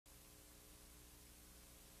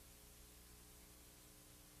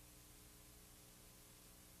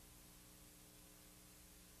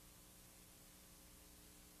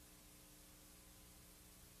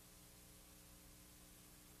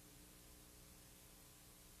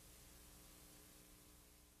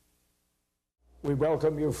We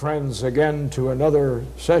welcome you, friends, again to another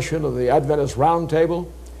session of the Adventist Roundtable.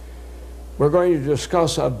 We're going to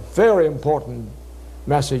discuss a very important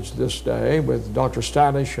message this day with Dr.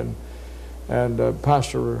 Stanish and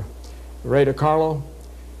Pastor Ray DiCarlo.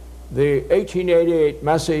 The 1888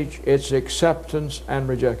 message, its acceptance and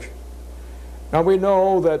rejection. Now we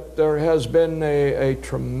know that there has been a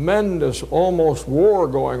tremendous, almost war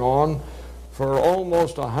going on for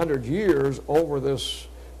almost 100 years over this,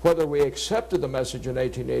 whether we accepted the message in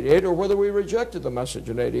 1888 or whether we rejected the message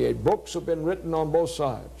in 88. Books have been written on both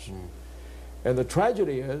sides. And the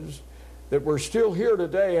tragedy is that we're still here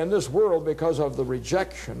today in this world because of the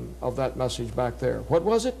rejection of that message back there. What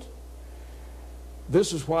was it?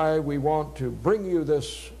 This is why we want to bring you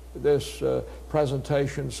this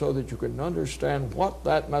presentation so that you can understand what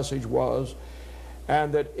that message was,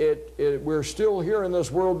 and that we're still here in this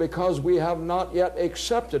world because we have not yet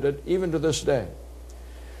accepted it even to this day.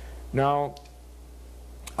 Now,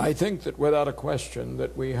 I think that without a question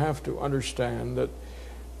that we have to understand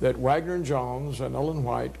that Wagner and Jones and Ellen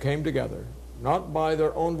White came together, not by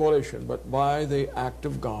their own volition, but by the act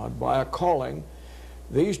of God, by a calling.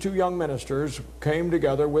 These two young ministers came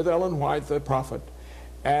together with Ellen White, the prophet,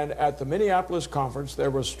 and at the Minneapolis conference there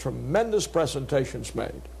was tremendous presentations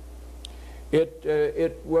made.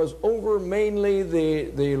 It was over mainly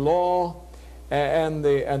the law and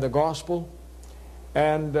the gospel.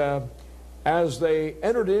 And as they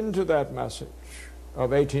entered into that message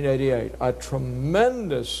of 1888, a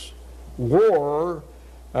tremendous war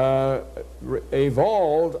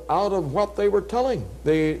evolved out of what they were telling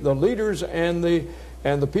the leaders and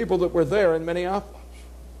the people that were there in Minneapolis.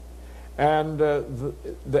 And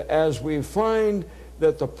as we find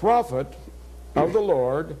that the prophet of the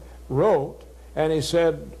Lord wrote, and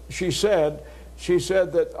she said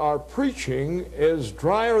that our preaching is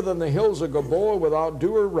drier than the hills of Gilboa without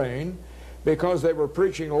dew or rain, because they were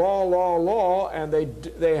preaching law, law, law, and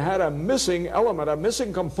they had a missing element, a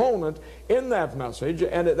missing component in that message,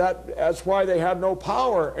 and that's why they had no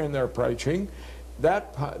power in their preaching.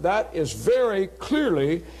 That is very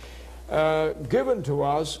clearly given to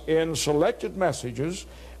us in Selected Messages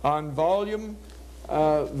on volume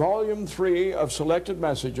 3 of Selected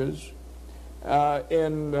Messages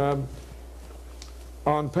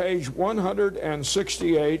on page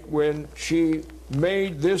 168, when she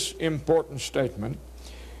made this important statement,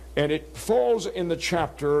 and it falls in the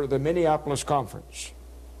chapter, the Minneapolis Conference.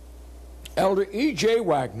 Elder E.J.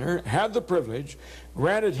 Wagner had the privilege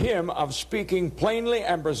granted him of speaking plainly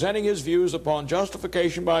and presenting his views upon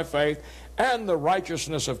justification by faith and the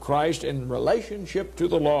righteousness of Christ in relationship to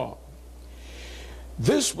the law.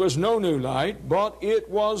 This was no new light, but it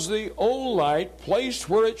was the old light placed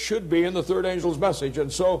where it should be in the third angel's message.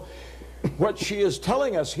 And so what she is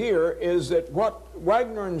telling us here is that what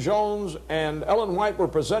Wagner and Jones and Ellen White were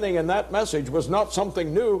presenting in that message was not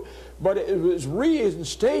something new, but it was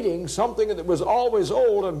reinstating something that was always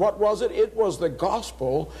old. And what was it? It was the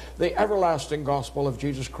gospel, the everlasting gospel of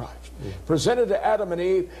Jesus Christ. Presented to Adam and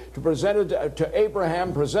Eve, presented to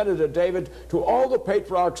Abraham, presented to David, to all the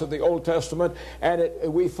patriarchs of the Old Testament. And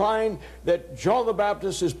we find that John the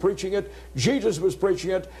Baptist is preaching it, Jesus was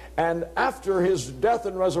preaching it, and after his death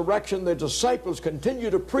and resurrection, the disciples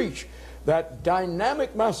continue to preach that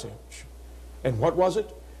dynamic message. And what was it?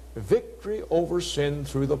 Victory over sin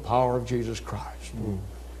through the power of Jesus Christ.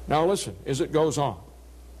 Now listen, as it goes on.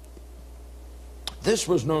 This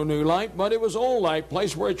was no new light, but it was old light,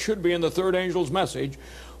 placed where it should be in the third angel's message.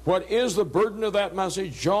 What is the burden of that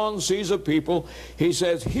message? John sees a people. He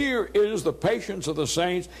says, here is the patience of the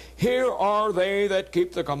saints. Here are they that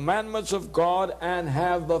keep the commandments of God and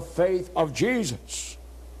have the faith of Jesus.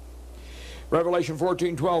 Revelation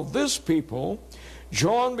 14:12, this people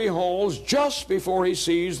John beholds just before he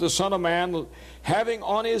sees the Son of Man having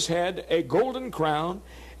on his head a golden crown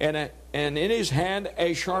and in his hand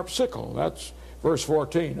a sharp sickle. That's verse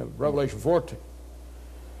 14 of Revelation 14.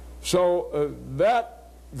 So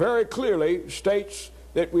that very clearly states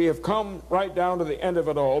that we have come right down to the end of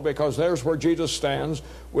it all, because there's where Jesus stands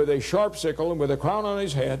with a sharp sickle and with a crown on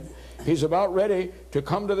his head. He's about ready to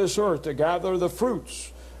come to this earth to gather the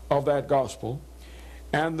fruits of that gospel.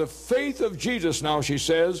 And the faith of Jesus, now she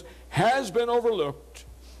says, has been overlooked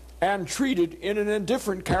and treated in an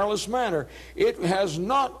indifferent, careless manner. It has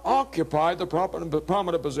not occupied the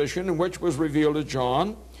prominent position in which was revealed to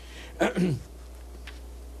John.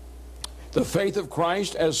 The faith of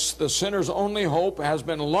Christ as the sinner's only hope has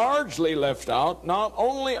been largely left out, not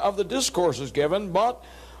only of the discourses given, but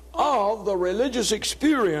of the religious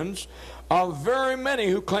experience of very many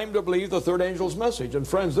who claim to believe the third angel's message. And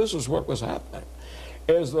friends, this is what was happening,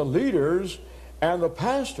 is the leaders and the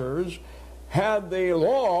pastors had the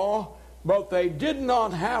law, but they did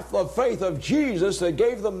not have the faith of Jesus that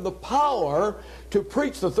gave them the power to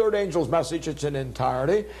preach the third angel's message in its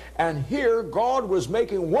entirety. And here God was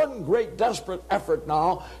making one great desperate effort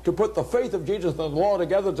now to put the faith of Jesus and the law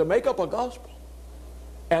together to make up a gospel.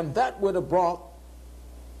 And that would have brought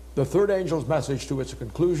the third angel's message to its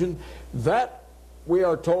conclusion. That, we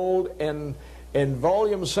are told in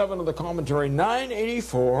volume 7 of the commentary,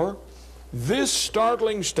 984, this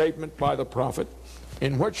startling statement by the prophet,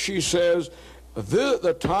 in which she says,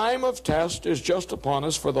 the time of test is just upon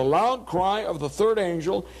us, for the loud cry of the third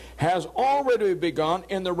angel has already begun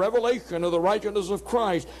in the revelation of the righteousness of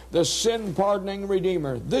Christ, the sin-pardoning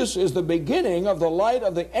Redeemer. This is the beginning of the light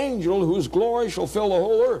of the angel whose glory shall fill the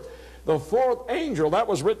whole earth. The fourth angel, that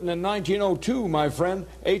was written in 1902, my friend,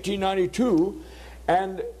 1892,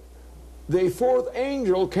 and the fourth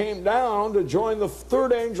angel came down to join the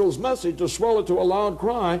third angel's message, to swell it to a loud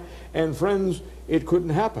cry, and friends, it couldn't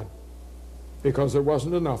happen because there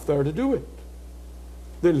wasn't enough there to do it.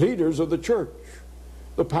 The leaders of the church,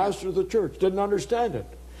 the pastor of the church, didn't understand it.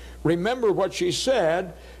 Remember what she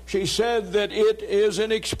said. She said that it is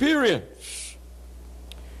an experience.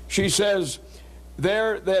 She says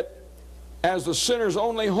there that as the sinner's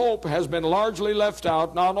only hope has been largely left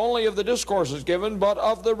out, not only of the discourses given, but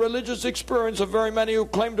of the religious experience of very many who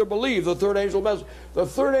claim to believe the third angel's message. The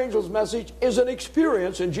third angel's message is an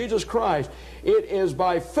experience in Jesus Christ. It is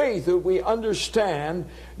by faith that we understand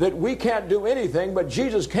that we can't do anything, but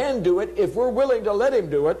Jesus can do it if we're willing to let Him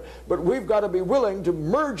do it. But we've got to be willing to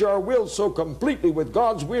merge our will so completely with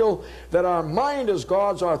God's will that our mind is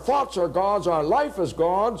God's, our thoughts are God's, our life is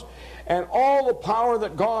God's, and all the power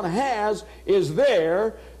that God has is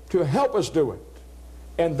there to help us do it.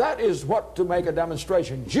 And that is what to make a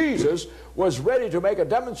demonstration. Jesus was ready to make a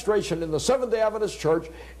demonstration in the Seventh-day Adventist Church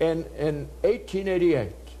in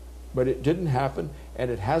 1888. But it didn't happen,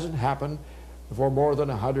 and it hasn't happened for more than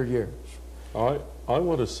 100 years. I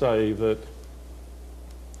want to say that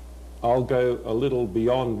I'll go a little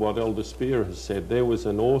beyond what Elder Spear has said. There was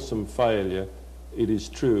an awesome failure, it is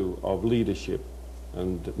true, of leadership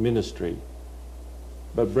and ministry.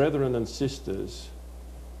 But brethren and sisters,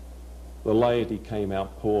 the laity came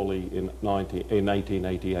out poorly in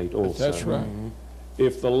 1888 also. That's right.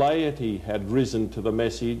 If the laity had risen to the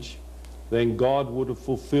message, then God would have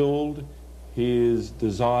fulfilled His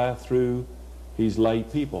desire through His lay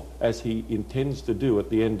people, as He intends to do at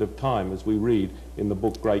the end of time, as we read in the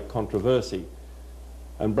book Great Controversy.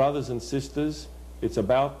 And brothers and sisters, it's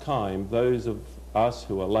about time those of us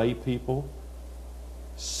who are lay people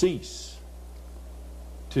cease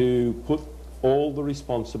to put all the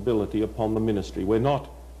responsibility upon the ministry. We're not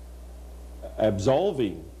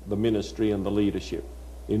absolving the ministry and the leadership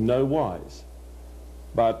in no wise,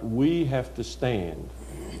 but we have to stand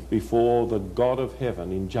before the God of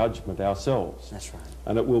heaven in judgment ourselves. That's right.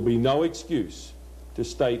 And it will be no excuse to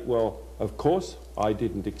state, well, of course I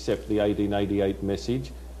didn't accept the 1888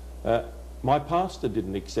 message, my pastor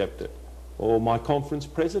didn't accept it, or my conference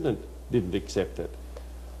president didn't accept it.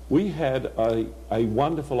 We had a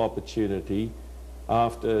wonderful opportunity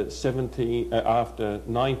after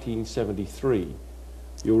 1973.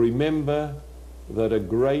 You'll remember that a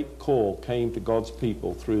great call came to God's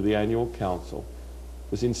people through the annual council.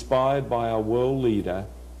 It was inspired by our world leader,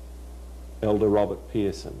 Elder Robert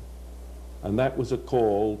Pearson. And that was a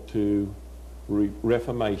call to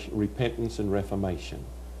repentance and reformation.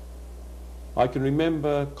 I can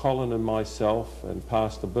remember Colin and myself and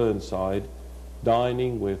Pastor Burnside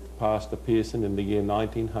dining with Pastor Pearson in the year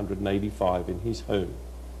 1985 in his home.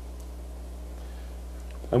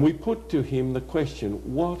 And we put to him the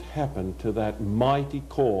question, what happened to that mighty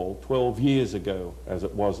call 12 years ago, as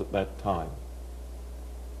it was at that time?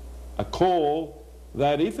 A call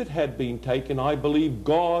that if it had been taken, I believe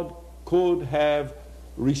God could have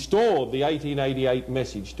restored the 1888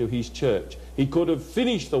 message to His church. He could have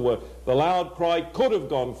finished the work. The loud cry could have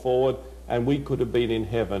gone forward, and we could have been in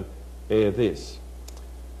heaven ere this.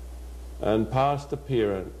 And Pastor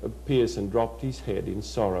Pearson dropped his head in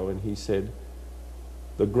sorrow, and he said,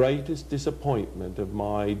 the greatest disappointment of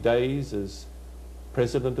my days as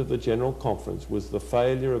President of the General Conference was the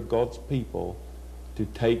failure of God's people to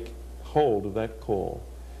take hold of that call.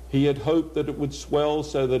 He had hoped that it would swell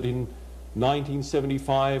so that in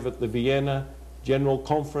 1975 at the Vienna General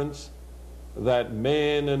Conference that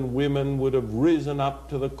men and women would have risen up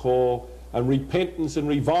to the call and repentance and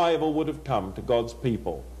revival would have come to God's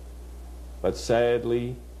people. But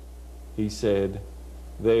sadly, he said,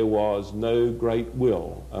 there was no great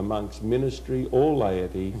will amongst ministry or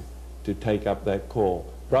laity to take up that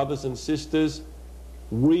call. Brothers and sisters,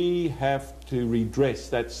 We have to redress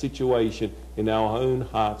that situation in our own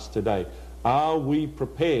hearts today. Are we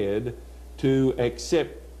prepared to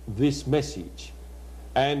accept this message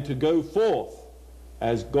and to go forth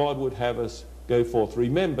as God would have us go forth?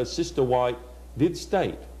 Remember, Sister White did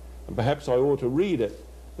state, and perhaps I ought to read it,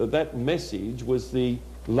 that that message was the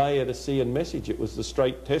Laodicean message. It was the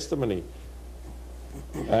straight testimony.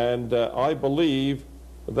 And I believe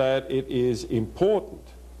that it is important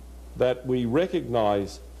that we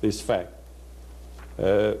recognize this fact.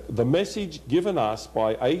 The message given us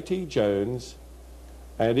by A.T. Jones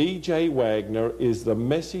and E.J. Wagner is the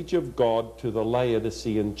message of God to the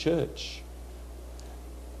Laodicean church.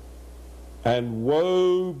 And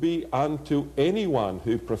woe be unto anyone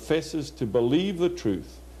who professes to believe the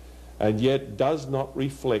truth and yet does not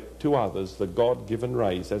reflect to others the God-given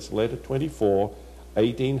rays. That's letter 24,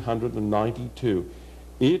 1892.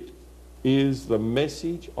 It is the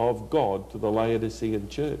message of God to the Laodicean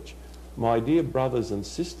church. My dear brothers and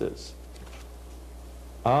sisters,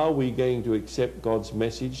 are we going to accept God's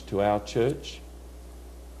message to our church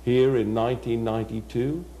here in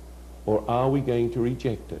 1992, or are we going to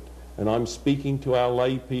reject it? And I'm speaking to our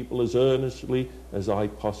lay people as earnestly as I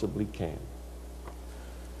possibly can.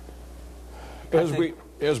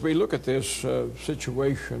 As we look at this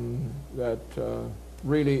situation that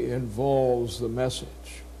really involves the message,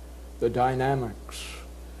 the dynamics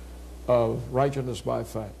of righteousness by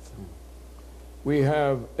faith, we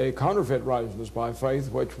have a counterfeit righteousness by faith,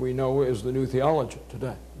 which we know is the new theology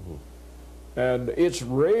today. And it's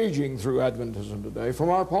raging through Adventism today from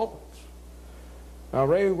our pulpits. Now,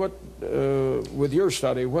 Ray, with your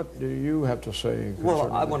study, what do you have to say?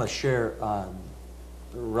 Well, I want to share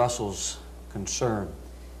Russell's concern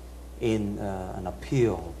in an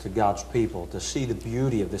appeal to God's people to see the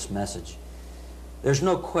beauty of this message. There's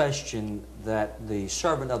no question that the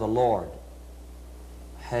servant of the Lord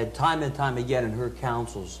had time and time again in her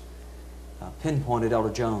counsels pinpointed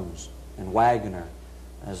Elder Jones and Wagner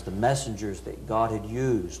as the messengers that God had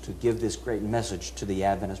used to give this great message to the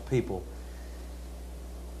Adventist people.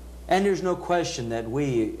 And there's no question that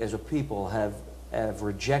we as a people have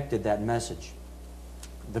rejected that message.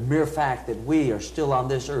 The mere fact that we are still on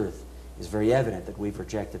this earth is very evident that we've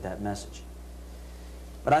rejected that message.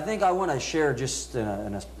 But I think I want to share just in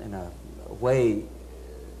a way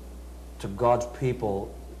to God's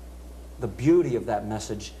people the beauty of that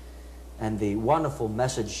message and the wonderful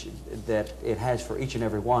message that it has for each and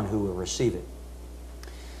every one who will receive it.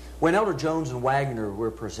 When Elder Jones and Wagner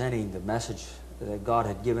were presenting the message that God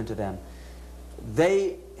had given to them,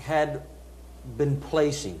 they had been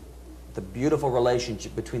placing the beautiful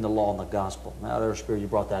relationship between the law and the gospel. Now, Elder Spirit, you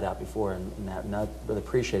brought that out before, and I really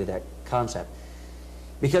appreciated that concept.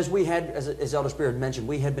 Because we had, as Elder Spirit mentioned,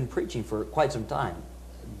 we had been preaching for quite some time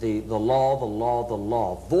the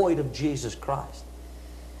law, void of Jesus Christ.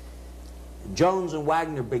 Jones and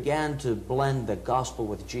Wagner began to blend the gospel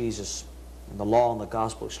with Jesus, and the law and the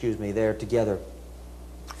gospel, there together,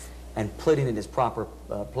 and putting it in its proper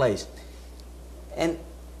place. And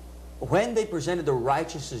when they presented the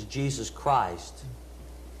righteousness of Jesus Christ,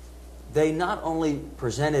 they not only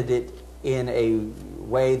presented it in a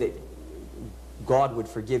way that God would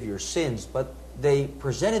forgive your sins, but they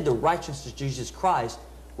presented the righteousness of Jesus Christ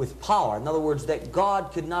with power. In other words, that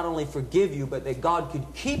God could not only forgive you, but that God could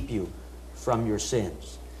keep you from your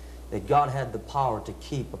sins. That God had the power to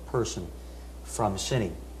keep a person from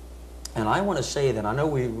sinning. And I want to say that I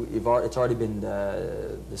know it's already been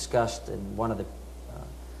discussed in one of the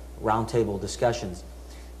roundtable discussions,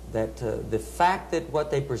 that the fact that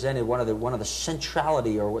what they presented, one of the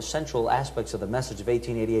centrality or central aspects of the message of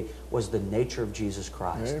 1888 was the nature of Jesus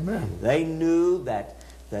Christ. Amen. They knew that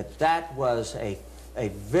was a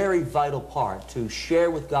very vital part to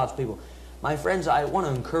share with God's people. My friends, I want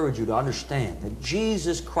to encourage you to understand that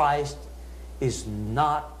Jesus Christ is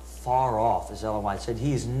not far off, as Ellen White said.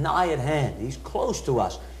 He is nigh at hand. He's close to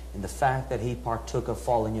us in the fact that He partook of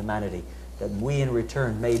fallen humanity, that we in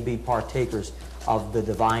return may be partakers of the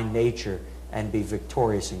divine nature and be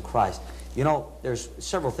victorious in Christ. You know, there's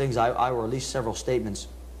several things, or at least several statements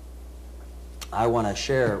I want to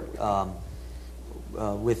share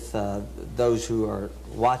with those who are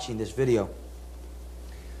watching this video.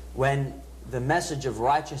 When the message of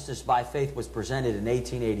righteousness by faith was presented in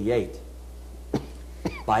 1888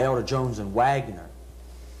 by Elder Jones and Wagner,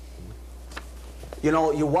 you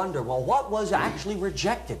know, you wonder, well, what was actually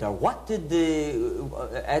rejected? Or what did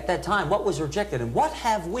at that time, what was rejected? And what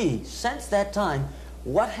have we, since that time,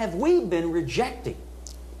 what have we been rejecting?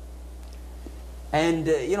 And,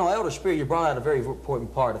 you know, Elder Spear, you brought out a very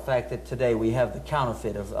important part, the fact that today we have the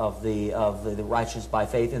counterfeit of the righteousness by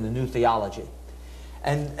faith in the new theology.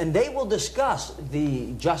 And they will discuss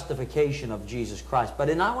the justification of Jesus Christ. But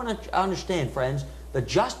I want to understand, friends, the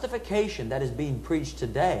justification that is being preached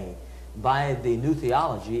today by the new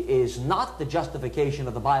theology is not the justification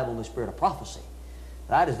of the Bible and the spirit of prophecy.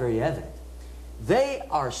 That is very evident. They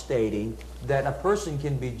are stating that a person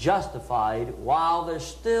can be justified while they're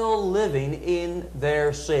still living in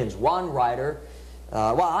their sins. One writer,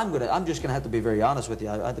 I'm just going to have to be very honest with you.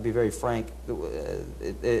 I have to be very frank.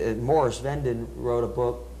 Morris Venden wrote a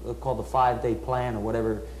book called The 5-Day Plan or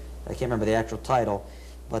whatever. I can't remember the actual title,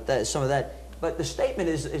 but some of that. But the statement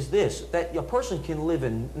is this, that a person can live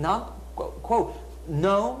in quote,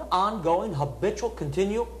 known, ongoing, habitual,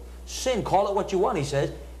 continual sin. Call it what you want, he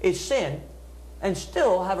says. It's sin, and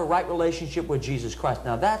still have a right relationship with Jesus Christ.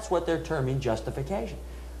 Now, that's what they're terming justification.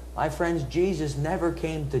 My friends, Jesus never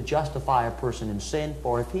came to justify a person in sin,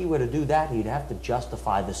 for if he were to do that, he'd have to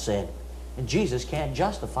justify the sin. And Jesus can't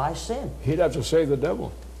justify sin. He'd have to save the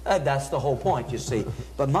devil. That's the whole point, you see.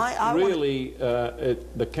 But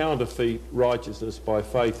the counterfeit righteousness by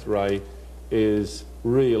faith, Ray, is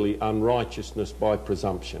really unrighteousn's by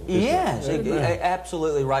presumption. Yes,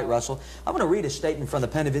 absolutely right, Russell. I'm going to read a statement from the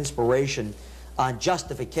Pen of Inspiration on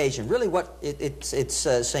justification. Really what it's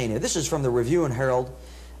saying here. This is from the Review and Herald,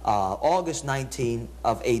 August 19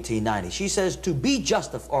 of 1890. She says, to be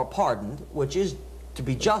justified, or pardoned, which is to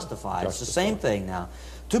be justified. It's the same thing now.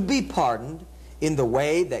 To be pardoned in the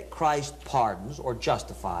way that Christ pardons or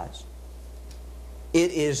justifies,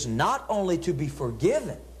 it is not only to be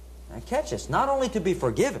forgiven. Now catch this, not only to be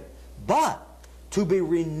forgiven, but to be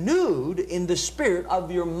renewed in the spirit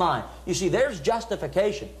of your mind. You see, there's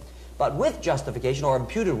justification. But with justification or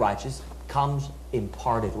imputed righteousness comes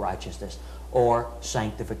imparted righteousness or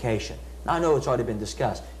sanctification. Now I know it's already been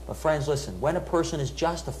discussed, but friends, listen, when a person is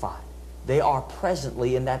justified, they are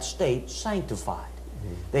presently in that state sanctified.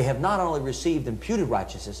 They have not only received imputed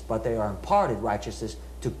righteousness, but they are imparted righteousness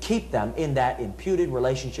to keep them in that imputed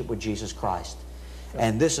relationship with Jesus Christ.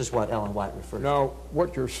 And this is what Ellen White referred to. Now,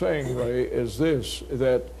 what you're saying, Ray, is this,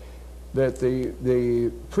 that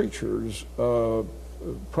the preachers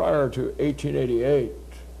prior to 1888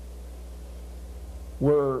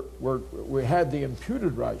 we had the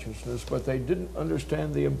imputed righteousness, but they didn't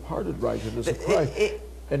understand the imparted righteousness of Christ.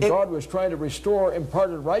 And God was trying to restore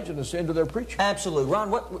imparted righteousness into their preaching. Absolutely. Ron,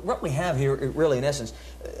 what we have here, really, in essence,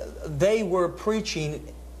 they were preaching,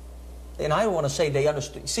 and I don't want to say they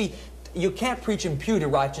understood. See, you can't preach imputed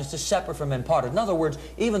righteousness separate from imparted. In other words,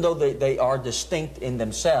 even though they are distinct in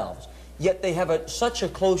themselves, yet they have such a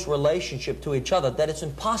close relationship to each other that it's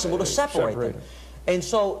impossible to separate them. And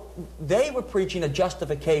so they were preaching a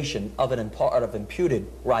justification of imputed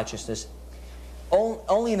righteousness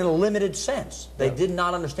only in a limited sense. They did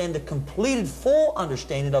not understand the completed, full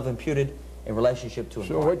understanding of imputed in relationship to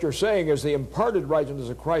imparted. So what you're saying is the imparted righteousness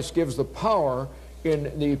of Christ gives the power in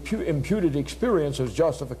the imputed experience of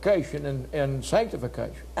justification and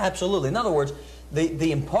sanctification. Absolutely. In other words,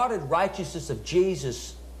 the imparted righteousness of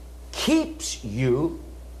Jesus keeps you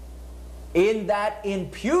in that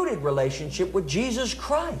imputed relationship with Jesus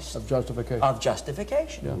Christ. Of justification. Of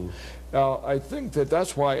justification. Yeah. Now, I think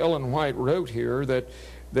that's why Ellen White wrote here that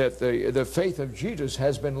the faith of Jesus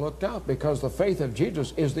has been looked out, because the faith of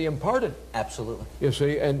Jesus is the imparted. Absolutely. You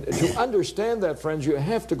see, and to understand that, friends, you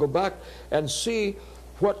have to go back and see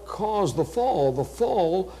what caused the fall. The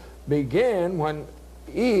fall began when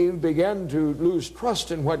Eve began to lose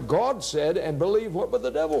trust in what God said and believe what the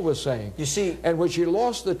devil was saying. You see, and when she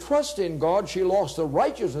lost the trust in God, she lost the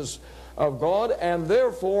righteousness of God, and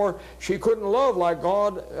therefore she couldn't love like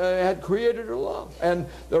God had created her to love. And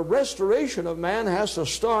the restoration of man has to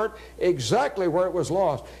start exactly where it was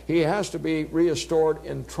lost. He has to be restored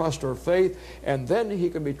in trust or faith, and then he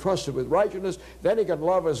can be trusted with righteousness. Then he can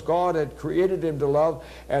love as God had created him to love,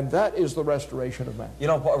 and that is the restoration of man. You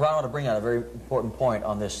know, Ron, I want to bring out a very important point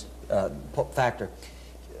on this factor.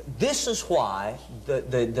 This is why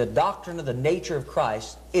the doctrine of the nature of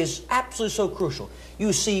Christ is absolutely so crucial.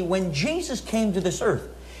 You see, when Jesus came to this earth,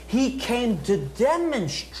 he came to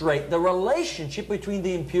demonstrate the relationship between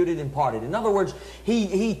the imputed and imparted. In other words,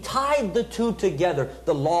 he tied the two together,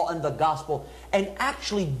 the law and the gospel, and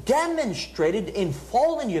actually demonstrated in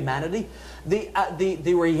fallen humanity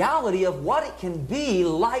the reality of what it can be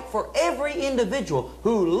like for every individual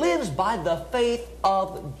who lives by the faith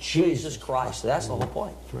of Jesus Christ. That's the whole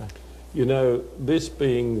point. That's right. You know, this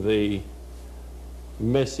being the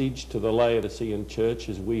message to the Laodicean church,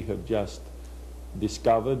 as we have just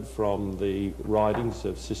discovered from the writings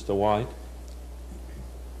of Sister White,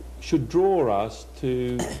 should draw us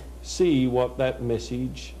to see what that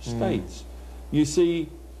message states. You see,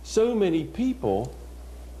 so many people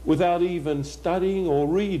without even studying or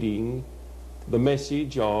reading the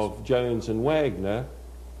message of Jones and Wagner,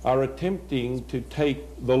 are attempting to take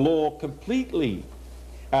the law completely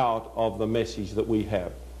out of the message that we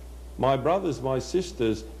have. My brothers, my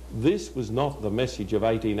sisters, this was not the message of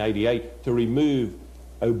 1888 to remove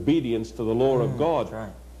obedience to the law of God. That's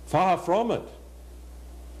right. Far from it.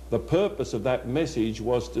 The purpose of that message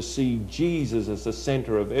was to see Jesus as the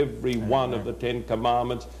center of every one of the 10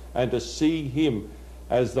 Commandments, and to see him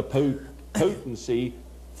as the potency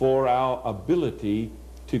for our ability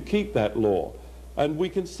to keep that law. And we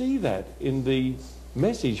can see that in the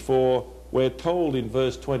message, for we're told in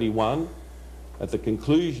verse 21, at the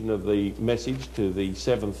conclusion of the message to the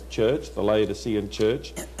 7th church, the Laodicean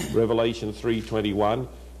church, Revelation 3:21,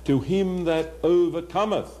 to him that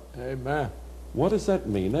overcometh. Amen. What does that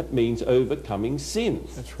mean? That means overcoming sin.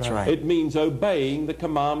 That's right. That's right. It means obeying the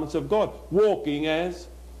commandments of God, walking as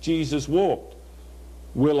Jesus walked.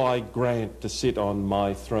 Will I grant to sit on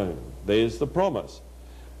my throne? There's the promise.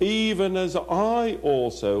 Even as I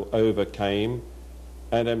also overcame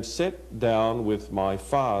and am set down with my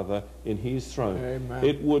Father in his throne. Amen.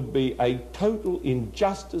 It would be a total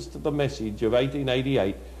injustice to the message of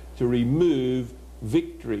 1888 to remove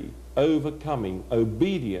victory, overcoming,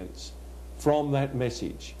 obedience from that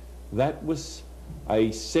message. That was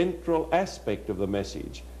a central aspect of the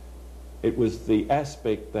message. It was the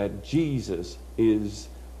aspect that Jesus is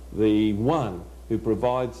the one who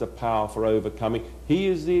provides the power for overcoming. He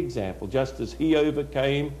is the example. Just as he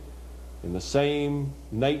overcame in the same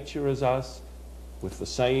nature as us, with the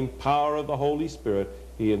same power of the Holy Spirit,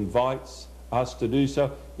 he invites us to do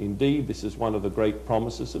so. Indeed, this is one of the great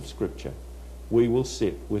promises of Scripture. We will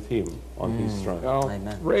sit with him on his throne. Now,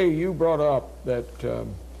 Amen. Ray, you brought up that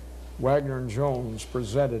Wagner and Jones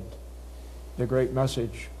presented the great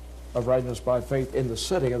message of righteousness by faith in the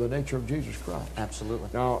setting of the nature of Jesus Christ. Absolutely.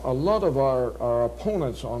 Now, a lot of our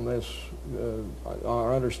opponents on this,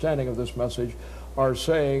 our understanding of this message, are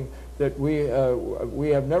saying that we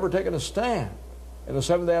have never taken a stand in the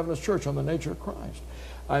Seventh-day Adventist Church on the nature of Christ.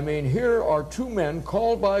 I mean, here are two men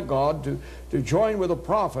called by God to join with a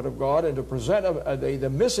prophet of God and to present the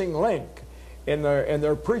missing link in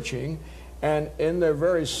their preaching, and in the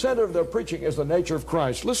very center of their preaching is the nature of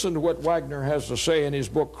Christ. Listen to what Wagner has to say in his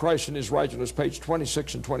book, Christ and His Righteousness, page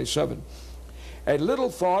 26 and 27. A little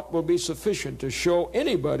thought will be sufficient to show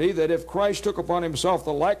anybody that if Christ took upon himself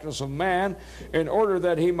the likeness of man in order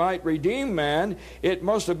that he might redeem man, it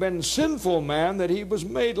must have been sinful man that he was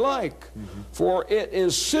made like. For it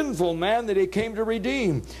is sinful man that he came to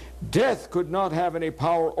redeem. Death could not have any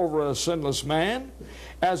power over a sinless man,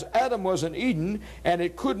 as Adam was in Eden, and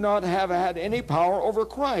it could not have had any power over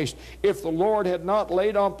Christ if the Lord had not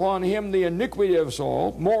laid upon him the iniquity of us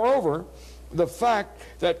all. Moreover, the fact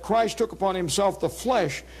that Christ took upon himself the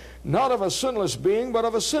flesh, not of a sinless being, but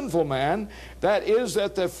of a sinful man, that is,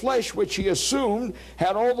 that the flesh which he assumed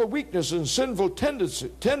had all the weakness and sinful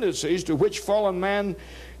tendencies to which fallen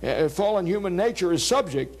human nature is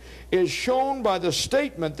subject, is shown by the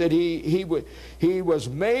statement that he was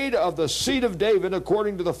made of the seed of David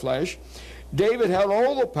according to the flesh. David had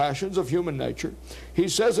all the passions of human nature. He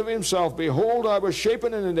says of himself, "Behold, I was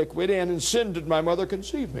shapen in iniquity, and in sin did my mother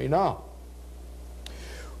conceive me." Now,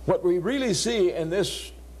 what we really see in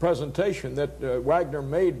this presentation that Wagner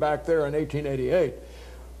made back there in 1888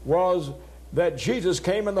 was that Jesus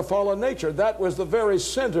came in the fallen nature. That was the very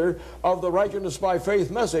center of the righteousness by faith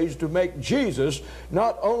message, to make Jesus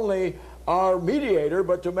not only our mediator,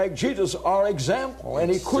 but to make Jesus our example.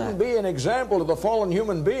 And he couldn't be an example to the fallen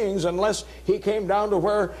human beings unless he came down to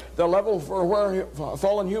where the level for where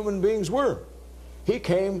fallen human beings were. He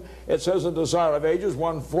came, it says in Desire of Ages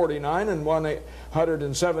 149 and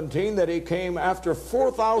 117, that he came after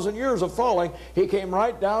 4,000 years of falling. He came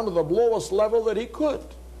right down to the lowest level that he could,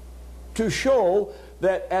 to show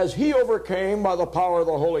that as he overcame by the power of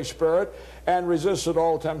the Holy Spirit and resisted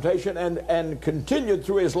all temptation and continued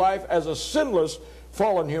through his life as a sinless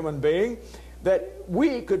fallen human being, that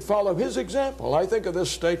we could follow his example. I think of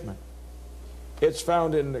this statement. It's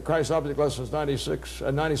found in Christ's Object Lessons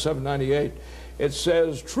 97, 98. It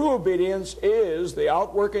says, "True obedience is the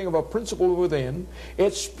outworking of a principle within.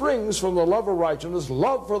 It springs from the love of righteousness,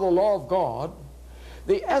 love for the law of God.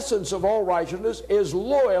 The essence of all righteousness is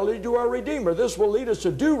loyalty to our Redeemer." This will lead us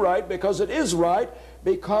to do right because it is right,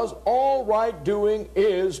 because all right doing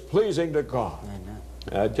is pleasing to God.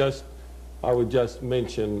 I would just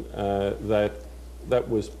mention that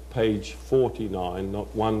was page 49, not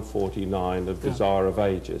 149 of Desire of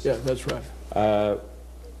Ages. Yeah, that's right.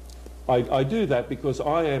 I do that because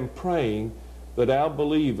I am praying that our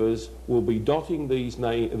believers will be dotting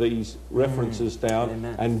these references down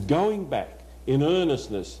Amen. and going back in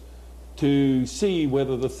earnestness to see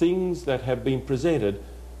whether the things that have been presented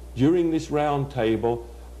during this round table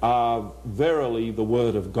are verily the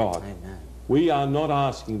Word of God. Amen. We are not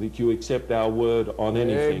asking that you accept our word on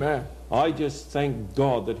anything. Amen. I just thank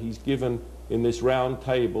God that He's given in this round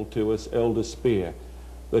table to us Elder Spear,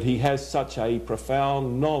 that he has such a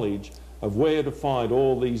profound knowledge of where to find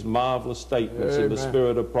all these marvelous statements in the Amen.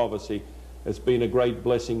 spirit of prophecy. It's been a great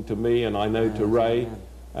blessing to me, and I know to Ray, Amen.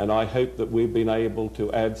 and I hope that we've been able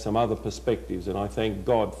to add some other perspectives, and I thank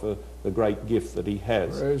God for the great gift that He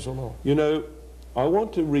has. Praise the Lord. You know, I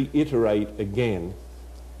want to reiterate again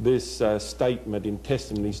this statement in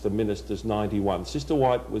Testimonies to Ministers 91. Sister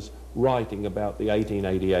White was writing about the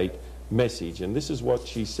 1888 message, and this is what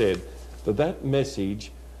she said, that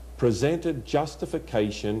message presented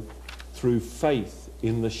justification through faith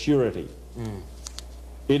in the surety.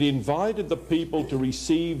 It invited the people to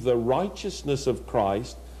receive the righteousness of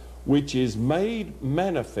Christ, which is made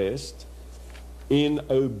manifest in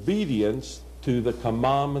obedience to the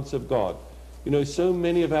commandments of God. You know, so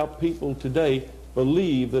many of our people today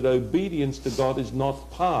believe that obedience to God is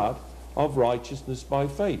not part of righteousness by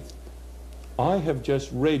faith. I have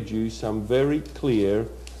just read you some very clear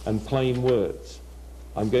and plain words.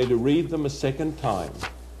 I'm going to read them a second time.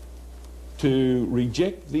 To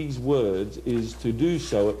reject these words is to do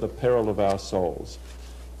so at the peril of our souls.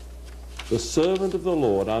 The servant of the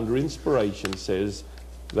Lord, under inspiration, says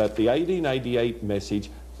that the 1888 message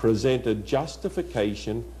presented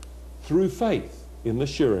justification through faith in the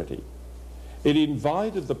surety. It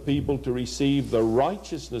invited the people to receive the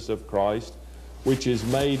righteousness of Christ, which is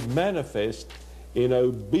made manifest in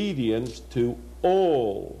obedience to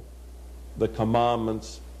all the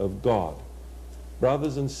commandments of God.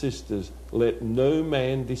 Brothers and sisters, let no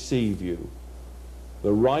man deceive you.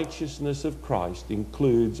 The righteousness of Christ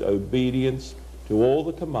includes obedience to all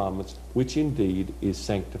the commandments, which indeed is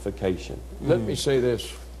sanctification. Let me say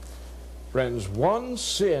this, friends. One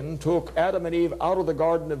sin took Adam and Eve out of the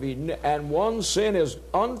Garden of Eden, and one sin is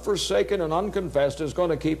unforsaken and unconfessed is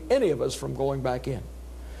going to keep any of us from going back in.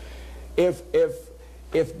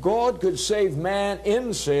 If God could save man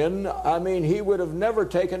in sin, I mean, He would have never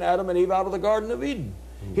taken Adam and Eve out of the Garden of Eden.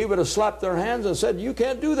 He would have slapped their hands and said, you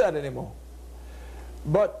can't do that anymore.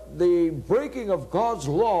 But the breaking of God's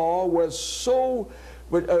law was so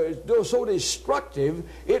destructive,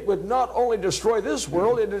 it would not only destroy this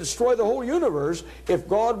world, it would destroy the whole universe if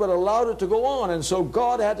God would allow it to go on. And so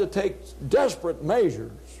God had to take desperate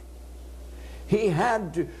measures. He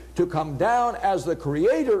had to come down as the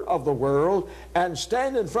creator of the world and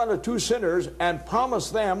stand in front of two sinners and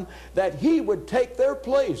promise them that He would take their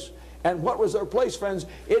place. And what was their place, friends?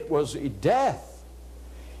 It was death.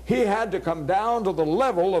 He had to come down to the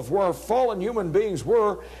level of where fallen human beings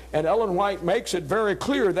were, and Ellen White makes it very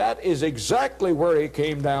clear that is exactly where He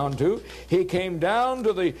came down to. He came down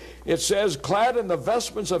to it says, clad in the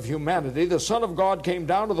vestments of humanity, the Son of God came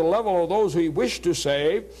down to the level of those who He wished to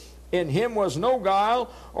save. In Him was no guile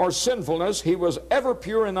or sinfulness. He was ever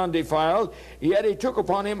pure and undefiled, yet He took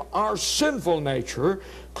upon Him our sinful nature,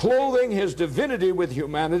 clothing His divinity with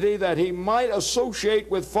humanity, that He might associate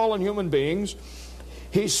with fallen human beings.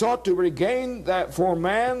 He sought to regain that for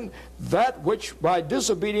man that which by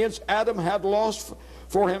disobedience Adam had lost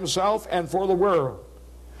for himself and for the world.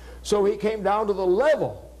 So He came down to the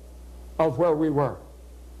level of where we were.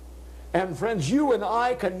 And friends, you and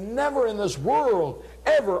I can never in this world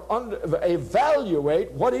ever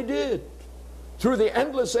evaluate what He did through the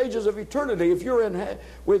endless ages of eternity. If you're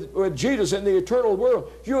with Jesus in the eternal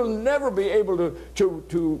world, you'll never be able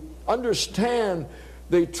to understand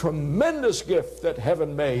the tremendous gift that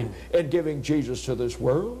heaven made in giving Jesus to this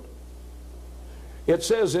world. It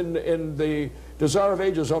says in the Desire of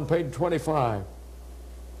Ages on page 25,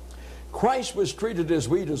 Christ was treated as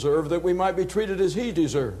we deserve, that we might be treated as He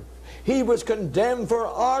deserved. He was condemned for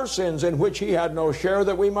our sins, in which He had no share,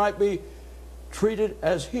 that we might be treated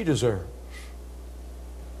as He deserves.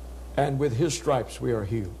 And with His stripes we are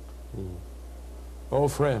healed. Oh,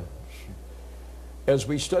 friends, as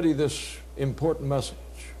we study this important message,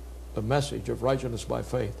 the message of righteousness by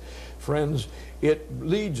faith, friends, it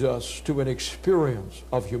leads us to an experience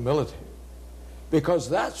of humility, because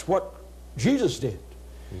that's what Jesus did.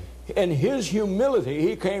 In His humility,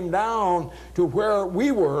 He came down to where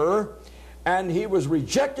we were, and He was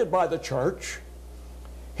rejected by the church.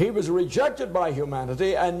 He was rejected by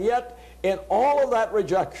humanity, and yet in all of that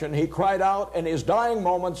rejection, He cried out in His dying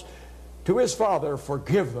moments to His Father,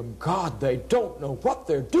 forgive them. God, they don't know what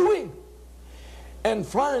they're doing. And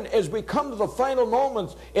find, as we come to the final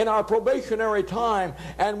moments in our probationary time,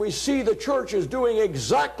 and we see the church is doing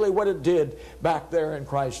exactly what it did back there in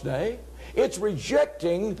Christ's day, it's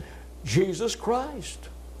rejecting Jesus Christ.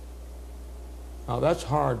 Now that's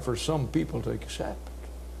hard for some people to accept.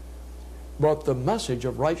 But the message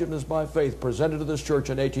of righteousness by faith presented to this church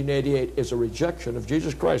in 1888 is a rejection of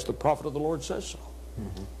Jesus Christ. The prophet of the Lord says so.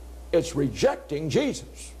 It's rejecting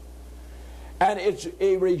Jesus. And it's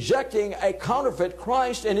rejecting a counterfeit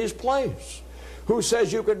Christ in his place, who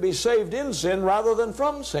says you can be saved in sin rather than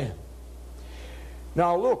from sin.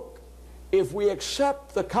 Now look, if we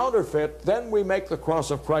accept the counterfeit, then we make the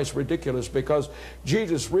cross of Christ ridiculous, because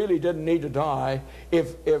Jesus really didn't need to die.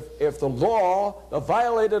 If the law, the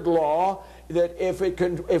violated law, that if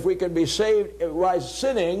we can be saved by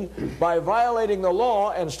sinning, by violating the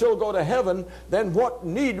law and still go to heaven, then what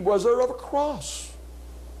need was there of a cross?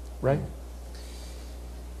 Right?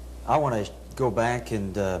 I want to go back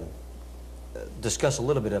and discuss a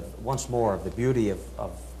little bit of, once more, of the beauty of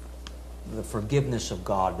the forgiveness of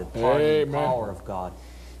God, the pardoning power of God.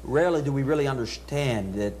 Rarely do we really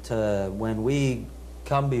understand that when we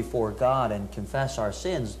come before God and confess our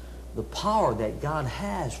sins, the power that God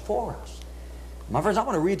has for us. My friends, I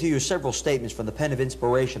want to read to you several statements from the pen of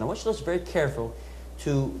inspiration. I want you to listen very careful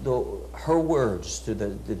to her words, to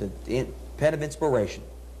the pen of inspiration.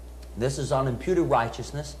 This is on imputed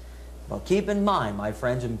righteousness. Well, keep in mind, my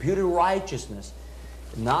friends, imputed righteousness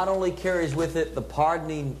not only carries with it the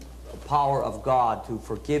pardoning power of God to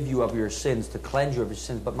forgive you of your sins, to cleanse you of your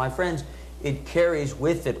sins, but my friends, it carries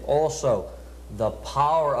with it also the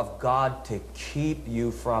power of God to keep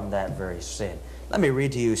you from that very sin. Let me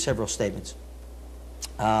read to you several statements.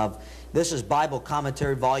 This is Bible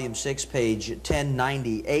Commentary, Volume 6, page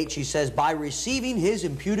 1098. She says, by receiving His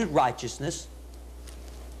imputed righteousness,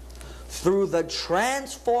 through the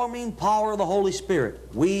transforming power of the Holy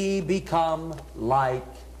Spirit, we become like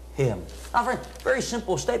Him. Now, friend, very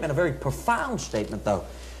simple statement, a very profound statement, though.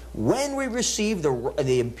 When we receive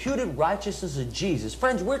the imputed righteousness of Jesus,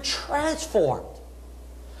 friends, we're transformed.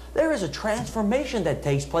 There is a transformation that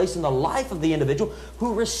takes place in the life of the individual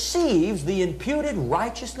who receives the imputed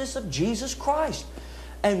righteousness of Jesus Christ.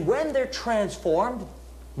 And when they're transformed,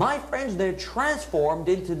 my friends, they're transformed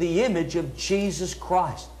into the image of Jesus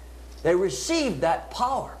Christ. They receive that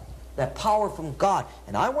power from God.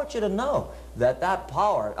 And I want you to know that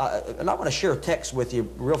power, and I want to share a text with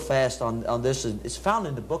you real fast on this. It's found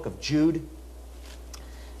in the book of Jude,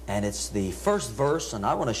 and it's the first verse, and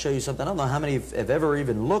I want to show you something. I don't know how many have ever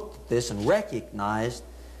even looked at this and recognized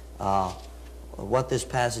what this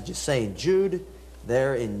passage is saying. Jude,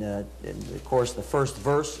 there in of course, the first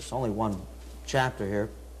verse. It's only one chapter here.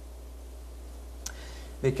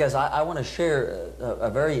 Because I want to share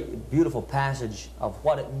a very beautiful passage of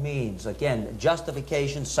what it means. Again,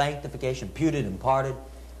 justification, sanctification, imputed, imparted.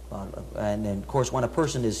 And then, of course, when a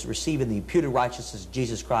person is receiving the imputed righteousness of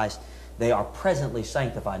Jesus Christ, they are presently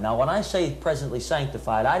sanctified. Now, when I say presently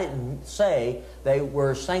sanctified, I didn't say they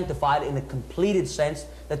were sanctified in a completed sense,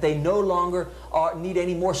 that they no longer need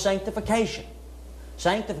any more sanctification.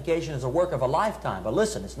 Sanctification is a work of a lifetime. But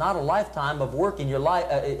listen, it's not a lifetime of work in your life,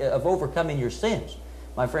 of overcoming your sins.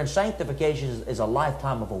 My friend, sanctification is a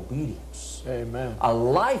lifetime of obedience. Amen. A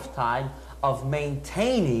lifetime of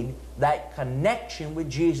maintaining that connection with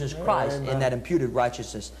Jesus Christ. Amen. In that imputed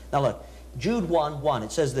righteousness. Now look, Jude 1:1,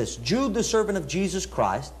 it says this, Jude, the servant of Jesus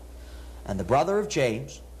Christ, and the brother of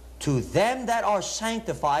James, to them that are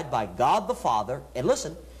sanctified by God the Father, and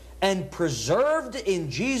listen, and preserved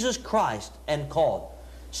in Jesus Christ and called.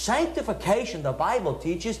 Sanctification, the Bible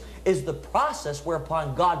teaches, is the process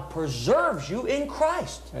whereupon God preserves you in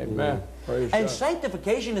Christ. Amen. And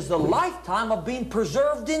sanctification is the lifetime of being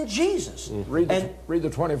preserved in Jesus. Read the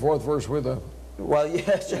 24th verse with a... Well,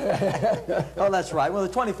 yes. Oh, that's right. Well,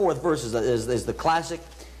 the 24th verse is the classic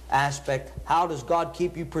aspect. How does God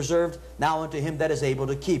keep you preserved? Now unto Him that is able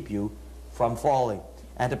to keep you from falling,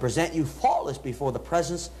 and to present you faultless before the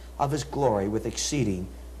presence of His glory with exceeding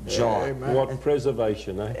joy. Amen. What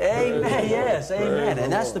preservation, eh? Amen, yes, amen.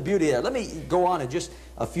 And that's the beauty of it. Let me go on and just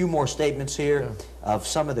a few more statements here of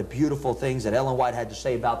some of the beautiful things that Ellen White had to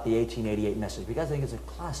say about the 1888 message, because I think it's a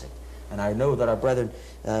classic. And I know that our brethren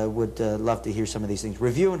would love to hear some of these things.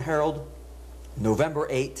 Review and Herald, November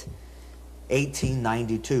 8,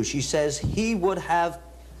 1892. She says, He would have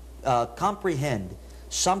comprehend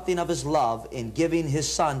something of His love in giving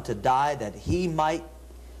His Son to die that He might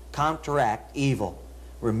counteract evil,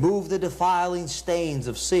 remove the defiling stains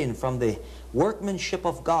of sin from the workmanship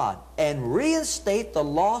of God, and reinstate the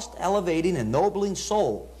lost, elevating, ennobling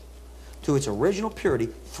soul to its original purity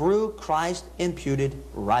through Christ's imputed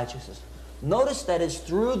righteousness. Notice that it's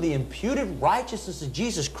through the imputed righteousness of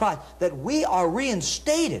Jesus Christ that we are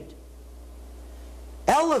reinstated,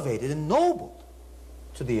 elevated, ennobled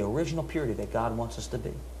to the original purity that God wants us to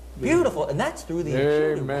be. Beautiful, and that's through the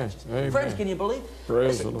imputed Amen. righteousness. Amen. Friends, can you believe? Praise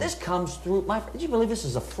Listen, the Lord. this comes through, did you believe this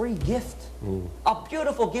is a free gift? A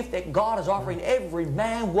beautiful gift that God is offering every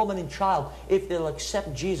man, woman, and child if they'll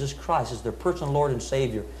accept Jesus Christ as their personal Lord and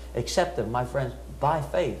Savior. Accept Him, my friends, by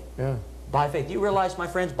faith. Yeah. By faith. Do you realize, my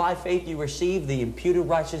friends, by faith you receive the imputed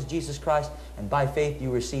righteousness of Jesus Christ, and by faith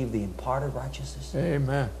you receive the imparted righteousness?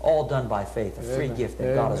 Amen. All done by faith, a free Amen. gift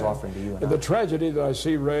that God is Amen. offering to you and And the I. tragedy that I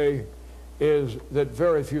see, Ray, is that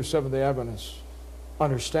very few Seventh-day Adventists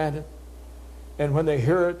understand it. And when they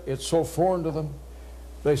hear it, it's so foreign to them.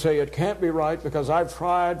 They say, it can't be right because I've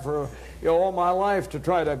tried for all my life to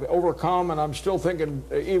try to overcome, and I'm still thinking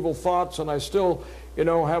evil thoughts, and I still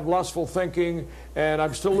have lustful thinking, and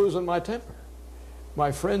I'm still losing my temper.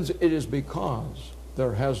 My friends, it is because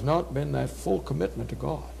there has not been that full commitment to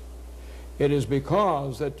God. It is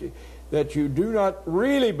because that you do not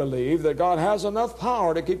really believe that God has enough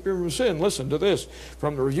power to keep you from sin. Listen to this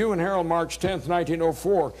from the Review and Herald, March 10th,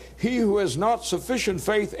 1904. He who has not sufficient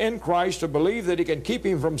faith in Christ to believe that He can keep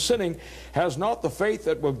him from sinning has not the faith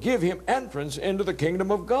that will give him entrance into the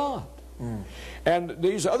kingdom of God. And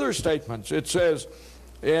these other statements, it says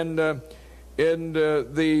in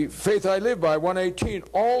the Faith I Live By, 118,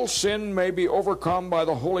 all sin may be overcome by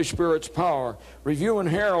the Holy Spirit's power. Review and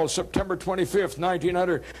Herald, September 25th,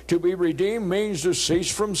 1900, to be redeemed means to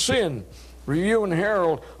cease from sin. Review and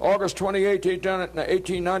Herald, August 28,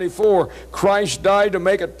 1894, Christ died to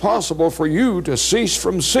make it possible for you to cease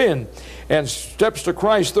from sin. And Steps to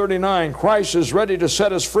Christ, 39, Christ is ready to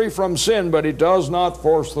set us free from sin, but He does not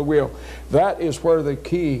force the will. That is where the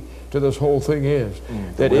key to this whole thing is,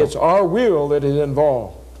 that it's our will that is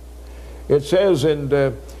involved. It says in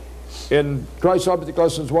Christ's Object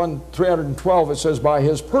Lessons 1:312, it says, by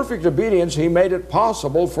His perfect obedience He made it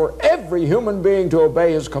possible for every human being to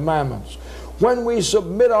obey His commandments. When we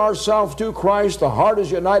submit ourselves to Christ, the heart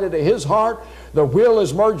is united to His heart, the will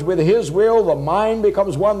is merged with His will, the mind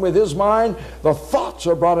becomes one with His mind, the thoughts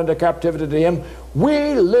are brought into captivity to Him.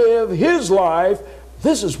 We live His life.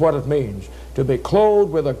 This is what it means to be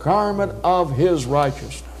clothed with a garment of His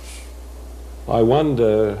righteousness. I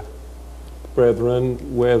wonder,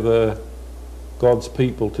 brethren, whether God's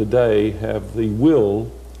people today have the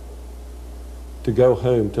will to go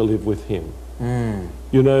home to live with Him.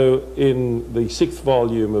 You know, in the 6th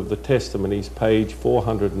volume of the Testimonies, page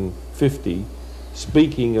 450,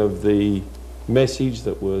 speaking of the message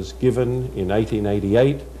that was given in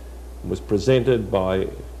 1888, was presented by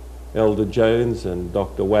Elder Jones and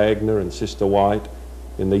Dr. Wagner and Sister White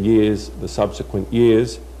in the subsequent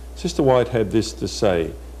years, Sister White had this to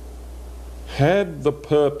say: had the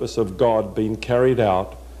purpose of God been carried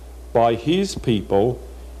out by His people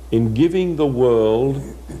in giving the world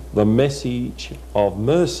the message of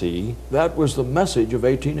mercy, that was the message of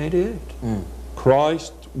 1888.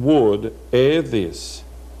 Christ would, ere this,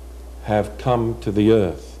 have come to the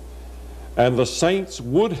earth, and the saints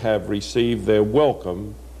would have received their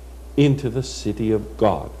welcome into the city of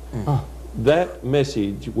God. That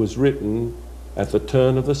message was written at the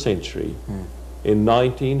turn of the century in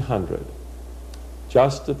 1900,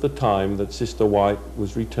 just at the time that Sister White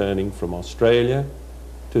was returning from Australia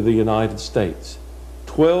to the United States.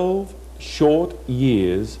 12 short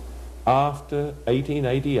years after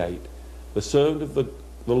 1888, the servant of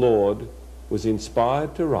the Lord was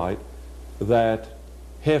inspired to write that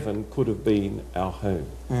heaven could have been our home.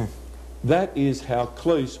 That is how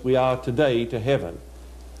close we are today to heaven.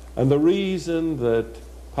 And the reason that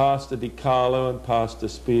Pastor DiCarlo and Pastor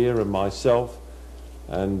Spear and myself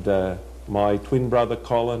and my twin brother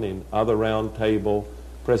Colin in other round table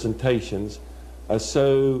presentations are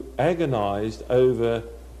so agonized over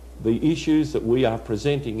the issues that we are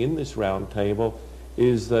presenting in this round table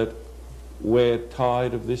is that we're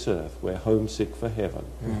tired of this earth. We're homesick for heaven.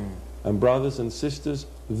 And brothers and sisters,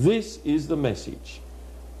 this is the message.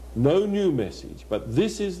 No new message, but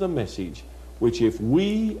this is the message which, if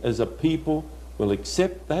we as a people will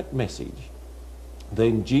accept that message,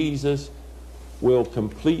 then Jesus will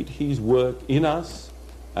complete His work in us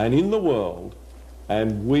and in the world,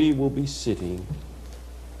 and we will be sitting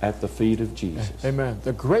at the feet of Jesus. Amen.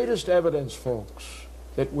 The greatest evidence, folks,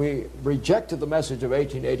 that we rejected the message of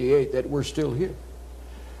 1888, that we're still here.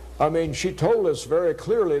 I mean, she told us very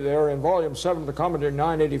clearly there in Volume 7 of the Commentary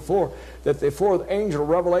 984 that the fourth angel,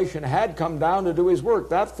 Revelation, had come down to do his work.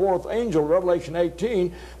 That fourth angel, Revelation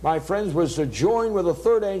 18, my friends, was to join with the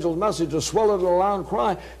third angel's message to swell it with a loud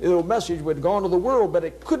cry. The message would go into the world, but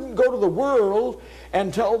it couldn't go to the world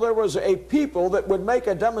until there was a people that would make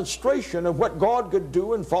a demonstration of what God could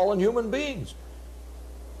do in fallen human beings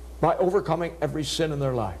by overcoming every sin in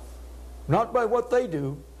their life. Not by what they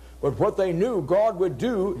do, but what they knew God would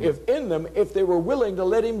do if in them, if they were willing to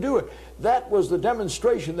let him do it. That was the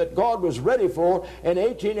demonstration that God was ready for in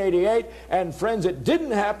 1888. And friends, it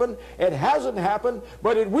didn't happen, it hasn't happened,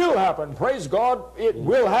 but it will happen. Praise God, it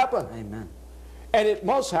will happen. Amen. And it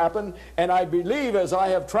must happen. And I believe, as I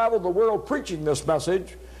have traveled the world preaching this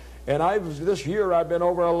message, and this year I've been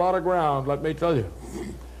over a lot of ground, let me tell you.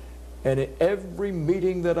 And in every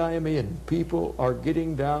meeting that I am in, people are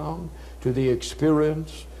getting down to the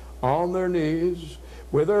experience on their knees,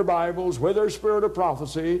 with their Bibles, with their spirit of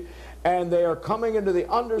prophecy, and they are coming into the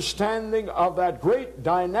understanding of that great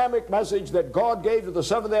dynamic message that God gave to the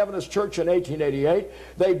Seventh-day Adventist Church in 1888.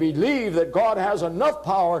 They believe that God has enough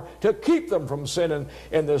power to keep them from sinning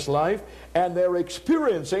in this life, and they're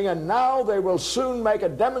experiencing, and now they will soon make a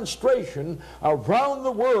demonstration around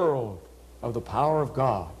the world of the power of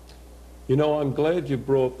God. You know, I'm glad you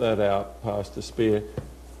brought that out, Pastor Spear.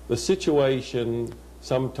 The situation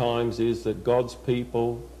sometimes is that God's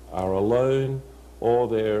people are alone, or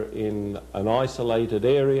they're in an isolated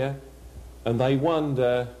area, and they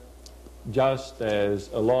wonder, just as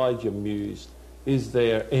Elijah mused, is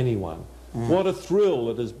there anyone? What a thrill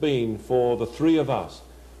it has been for the three of us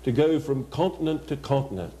to go from continent to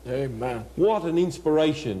continent. Amen. What an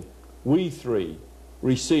inspiration we three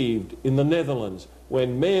received in the Netherlands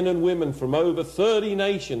when men and women from over 30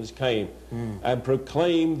 nations came and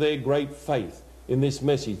proclaimed their great faith in this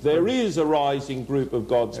message. There is a rising group of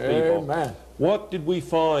God's people. Amen. What did we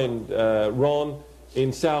find, Ron,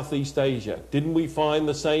 in Southeast Asia? Didn't we find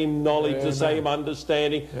the same knowledge, Amen. the same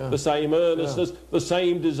understanding, the same earnestness, the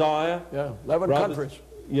same desire? Yeah, 11 Brothers, countries.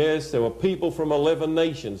 Yes, there were people from 11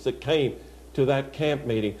 nations that came to that camp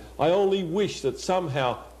meeting. I only wish that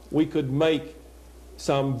somehow we could make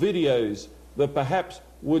some videos that perhaps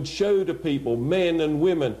would show to people, men and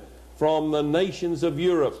women, from the nations of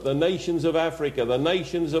Europe, the nations of Africa, the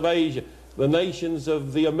nations of Asia, the nations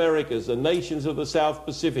of the Americas, the nations of the South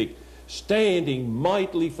Pacific, standing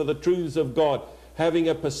mightily for the truths of God, having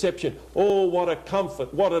a perception. Oh, what a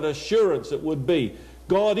comfort, what an assurance it would be.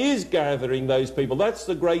 God is gathering those people. That's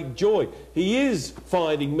the great joy. He is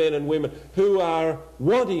finding men and women who are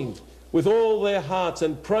wanting with all their hearts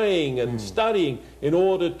and praying and studying in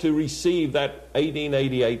order to receive that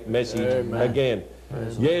 1888 message again.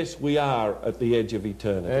 Yes, we are at the edge of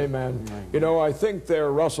eternity. Amen. You know, I think there,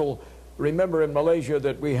 Russell, remember in Malaysia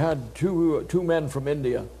that we had two men from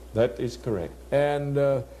India. That is correct.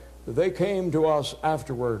 And they came to us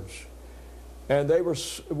afterwards. And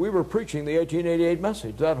we were preaching the 1888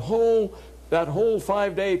 message. That whole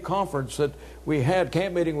 5-day conference that we had,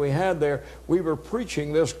 camp meeting we had there, we were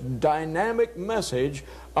preaching this dynamic message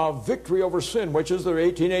of victory over sin, which is the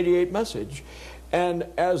 1888 message. And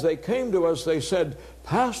as they came to us, they said,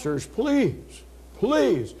 "Pastors, please,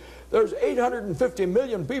 please, there's 850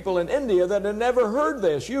 million people in India that have never heard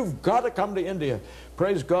this. You've got to come to India."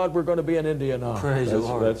 Praise God, we're going to be in India now. Praise the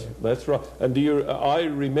Lord. That's right. And I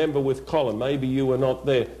remember with Colin, maybe you were not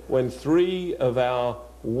there, when 3 of our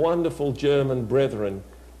wonderful German brethren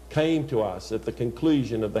came to us at the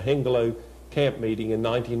conclusion of the Hengelo camp meeting in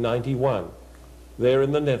 1991, there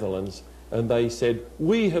in the Netherlands, and they said,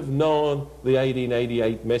 "We have known the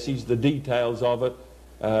 1888 message, the details of it,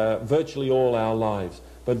 virtually all our lives.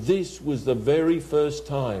 But this was the very first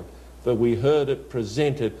time that we heard it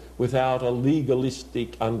presented without a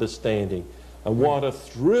legalistic understanding. And what a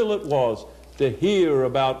thrill it was to hear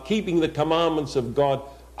about keeping the commandments of God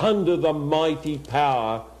under the mighty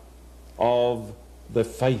power of the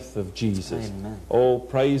faith of Jesus." Amen. Oh,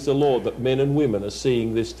 praise the Lord that men and women are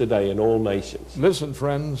seeing this today in all nations. Listen,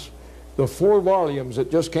 friends, the 4 volumes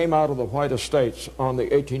that just came out of the White Estates on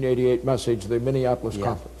the 1888 message, the Minneapolis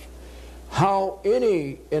Conference, how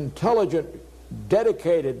any intelligent,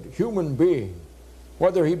 dedicated human being,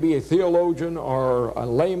 whether he be a theologian or a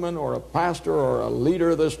layman or a pastor or a leader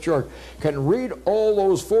of this church, can read all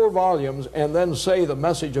those 4 volumes and then say the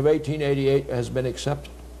message of 1888 has been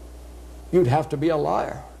accepted. You'd have to be a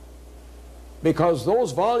liar, because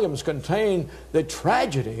those volumes contain the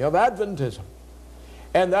tragedy of Adventism.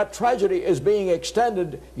 And that tragedy is being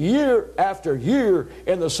extended year after year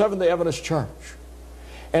in the Seventh-day Adventist Church.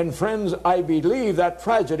 And friends, I believe that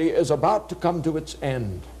tragedy is about to come to its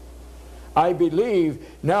end. I believe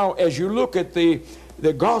now, as you look at the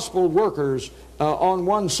gospel workers on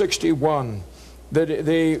 161,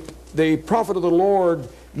 the prophet of the Lord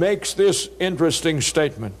makes this interesting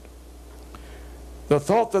statement. The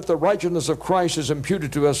thought that the righteousness of Christ is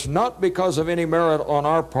imputed to us not because of any merit on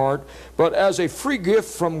our part, but as a free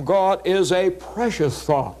gift from God, is a precious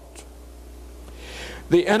thought.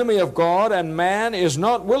 The enemy of God and man is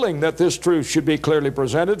not willing that this truth should be clearly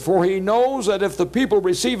presented, for he knows that if the people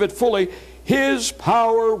receive it fully, his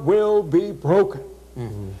power will be broken.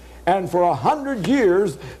 Mm-hmm. And for 100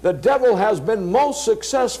 years, the devil has been most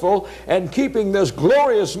successful in keeping this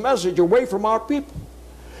glorious message away from our people.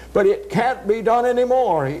 But it can't be done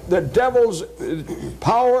anymore. The devil's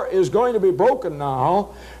power is going to be broken now.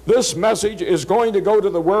 This message is going to go to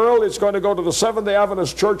the world. It's going to go to the Seventh-day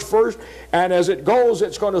Adventist Church first, and as it goes,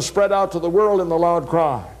 it's going to spread out to the world in the loud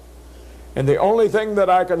cry. And the only thing that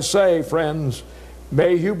I can say, friends,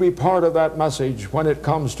 may you be part of that message when it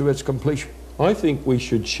comes to its completion. I think we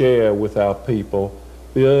should share with our people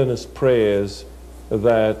the earnest prayers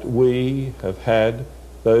that we have had,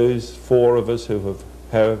 those 4 of us who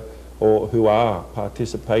who are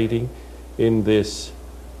participating in this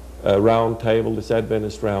round table, this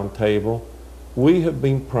Adventist round table. We have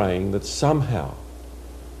been praying that somehow,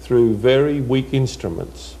 through very weak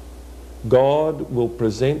instruments, God will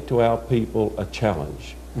present to our people a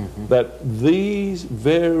challenge. Mm-hmm. That these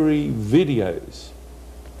very videos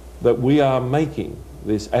that we are making,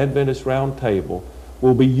 this Adventist round table,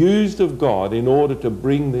 will be used of God in order to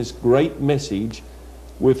bring this great message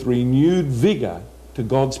with renewed vigor to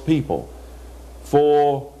God's people.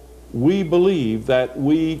 For we believe that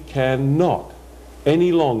we cannot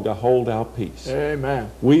any longer hold our peace. Amen.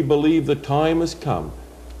 We believe the time has come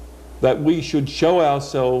that we should show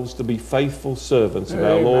ourselves to be faithful servants of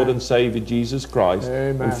our Lord and Savior Jesus Christ.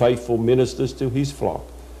 Amen. And faithful ministers to his flock.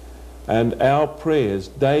 And our prayers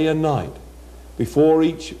day and night before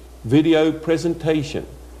each video presentation,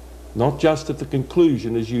 not just at the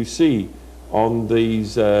conclusion as you see on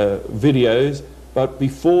these videos, but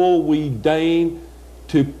before we deign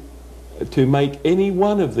to make any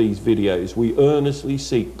one of these videos, we earnestly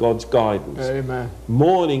seek God's guidance. Amen.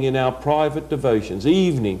 Morning in our private devotions,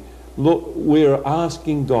 evening, look, we're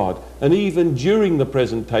asking God. And even during the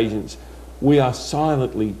presentations, we are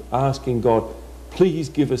silently asking God, please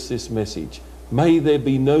give us this message. May there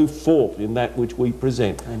be no fault in that which we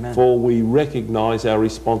present. Amen. For we recognize our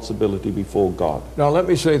responsibility before God. Now let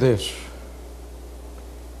me say this,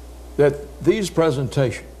 that these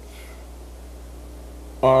presentations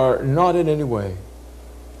are not in any way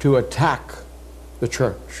to attack the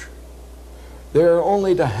church. They're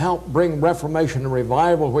only to help bring reformation and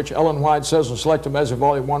revival, which Ellen White says in Selected Message,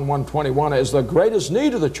 Volume 1, 121, is the greatest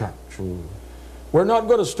need of the church. Mm. We're not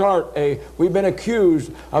going to start we've been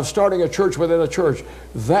accused of starting a church within a church.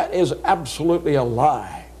 That is absolutely a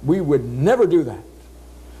lie. We would never do that.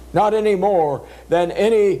 Not any more than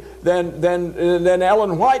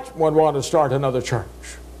Ellen White would want to start another church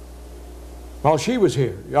while she was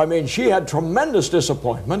here. I mean, she had tremendous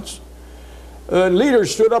disappointments.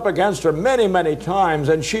 Leaders stood up against her many, many times,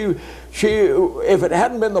 and she, if it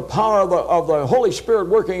hadn't been the power of the Holy Spirit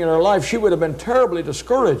working in her life, she would have been terribly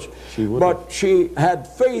discouraged. But she had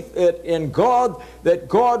faith in God, that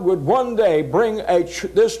God would one day bring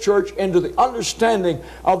this church into the understanding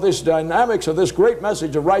of this dynamics of this great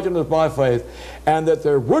message of righteousness by faith, and that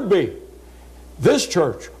there would be, this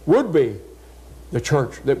church would be the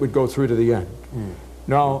church that would go through to the end. Mm.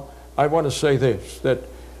 Now, I want to say this, that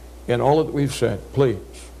in all that we've said, please,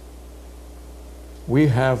 we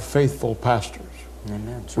have faithful pastors.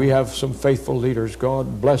 Amen. We have some faithful leaders.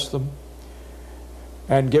 God bless them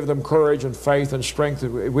and give them courage and faith and strength.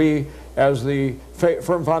 We, as the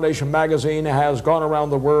Firm Foundation magazine has gone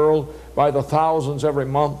around the world by the thousands every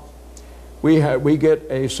month, we get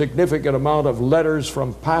a significant amount of letters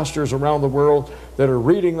from pastors around the world that are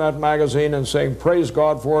reading that magazine and saying, praise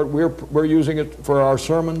God for it. We're using it for our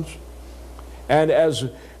sermons. And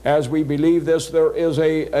as we believe this, there is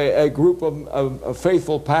a group of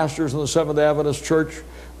faithful pastors in the Seventh-day Adventist Church.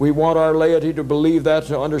 We want our laity to believe that,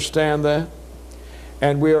 to understand that.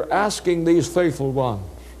 And we are asking these faithful ones,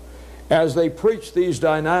 as they preach these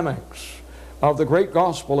dynamics of the great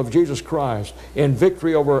gospel of Jesus Christ in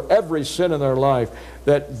victory over every sin in their life,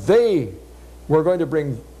 that they were going to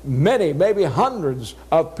bring many, maybe hundreds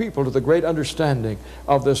of people to the great understanding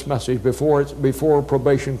of this message before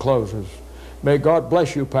probation closes. May God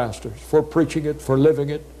bless you, pastors, for preaching it, for living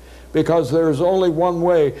it, because there's only one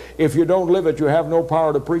way. If you don't live it, you have no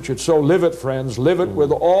power to preach it. So live it, friends. Live it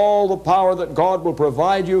with all the power that God will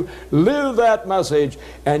provide you. Live that message,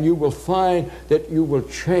 and you will find that you will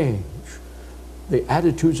change the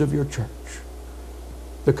attitudes of your church,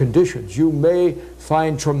 the conditions. You may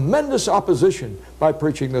find tremendous opposition by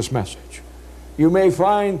preaching this message. You may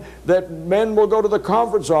find that men will go to the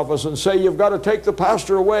conference office and say, you've got to take the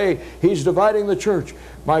pastor away. He's dividing the church.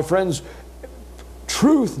 My friends,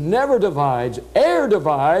 truth never divides. Error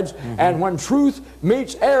divides. And when truth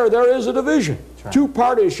meets error, there is a division. Right. Two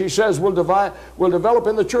parties, she says, will develop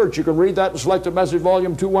in the church. You can read that in Selected Message,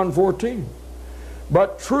 Volume 2, 114.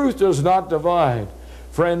 But truth does not divide.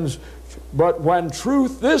 Friends, but when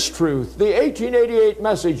this truth, the 1888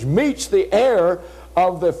 message, meets the error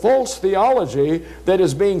of the false theology that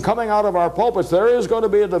is coming out of our pulpits, there is going to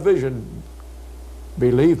be a division.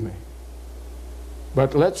 Believe me.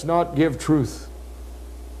 But let's not give truth.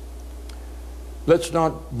 Let's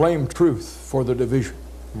not blame truth for the division.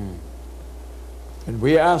 And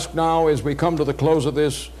we ask now, as we come to the close of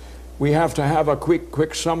this, we have to have a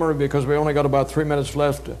quick summary because we only got about 3 minutes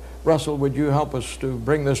left. Russell, would you help us to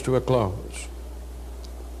bring this to a close?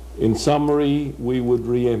 In summary, we would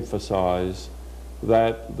re-emphasize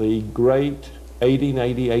that the great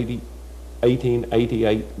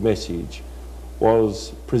 1888 message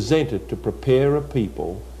was presented to prepare a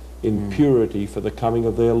people in purity for the coming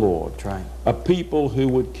of their Lord. Right. A people who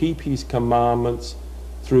would keep His commandments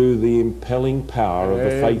through the impelling power of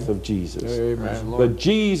the faith of Jesus. Amen. But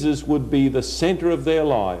Jesus would be the center of their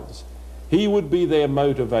lives. He would be their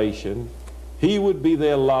motivation. He would be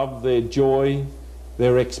their love, their joy,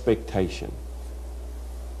 their expectation.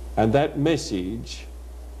 And that message,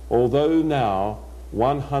 although now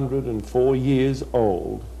 104 years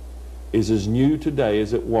old, is as new today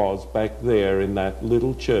as it was back there in that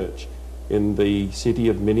little church in the city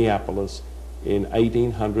of Minneapolis in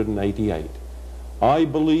 1888. I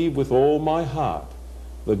believe with all my heart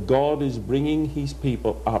that God is bringing His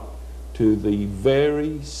people up to the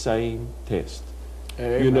very same test.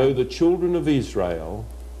 Amen. You know, the children of Israel,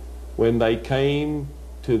 when they came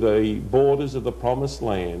to the borders of the Promised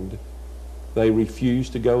Land, they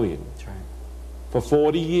refused to go in. That's right. For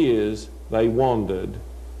 40 years, they wandered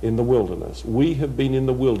in the wilderness. We have been in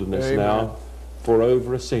the wilderness Amen. now for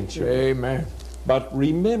over a century. Amen. But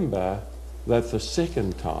remember that the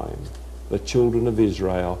second time, the children of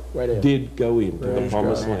Israel did go into the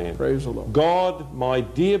Promised Land. Praise the Lord. God, my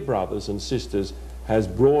dear brothers and sisters, has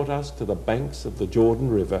brought us to the banks of the Jordan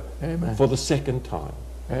River Amen. for the second time.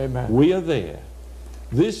 Amen. We are there.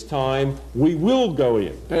 This time we will go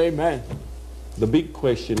in. Amen. The big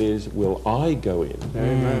question is, will I go in?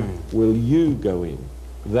 Amen. Will you go in?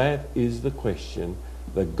 That is the question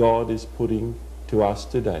that God is putting to us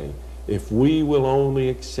today. If we will only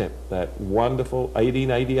accept that wonderful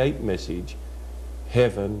 1888 message,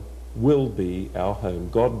 heaven will be our home.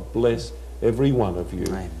 God bless every one of you.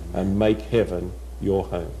 Amen. And make heaven your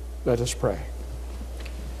home. Let us pray.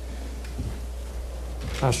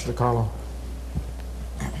 Pastor DeCarlo.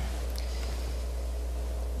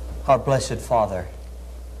 Our blessed Father,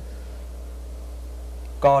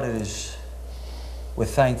 God, it is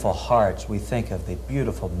with thankful hearts we think of the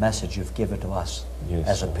beautiful message You've given to us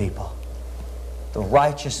as a people. The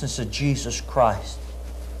righteousness of Jesus Christ,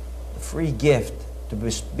 the free gift to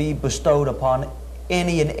be bestowed upon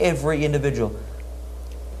any and every individual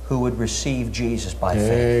who would receive Jesus by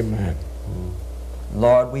faith. Amen.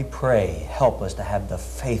 Lord, we pray, help us to have the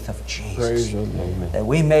faith of Jesus, Praise the Lord. that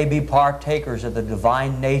we may be partakers of the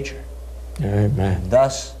divine nature. Amen.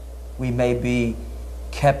 Thus, we may be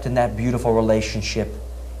kept in that beautiful relationship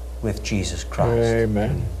with Jesus Christ.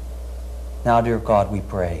 Amen. Now, dear God, we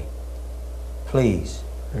pray, please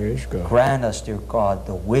Praise God. grant us, dear God,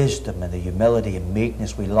 the wisdom and the humility and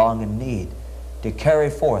meekness we long and need to carry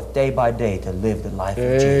forth day by day to live the life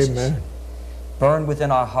of Jesus. Amen. Burn within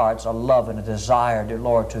our hearts a love and a desire, dear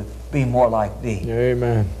Lord, to be more like Thee.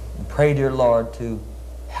 Amen. And pray, dear Lord, to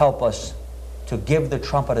help us to give the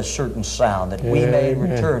trumpet a certain sound, that we may in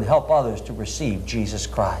Amen. return help others to receive Jesus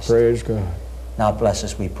Christ. Praise God. Now bless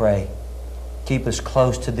us, we pray. Keep us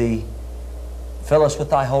close to Thee. Fill us with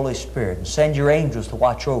Thy Holy Spirit, and send Your angels to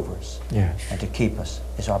watch over us Yes. and to keep us,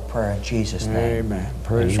 is our prayer in Jesus' name. Amen.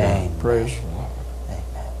 Praise God. Amen. Praise the Lord.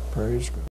 Amen. Praise God.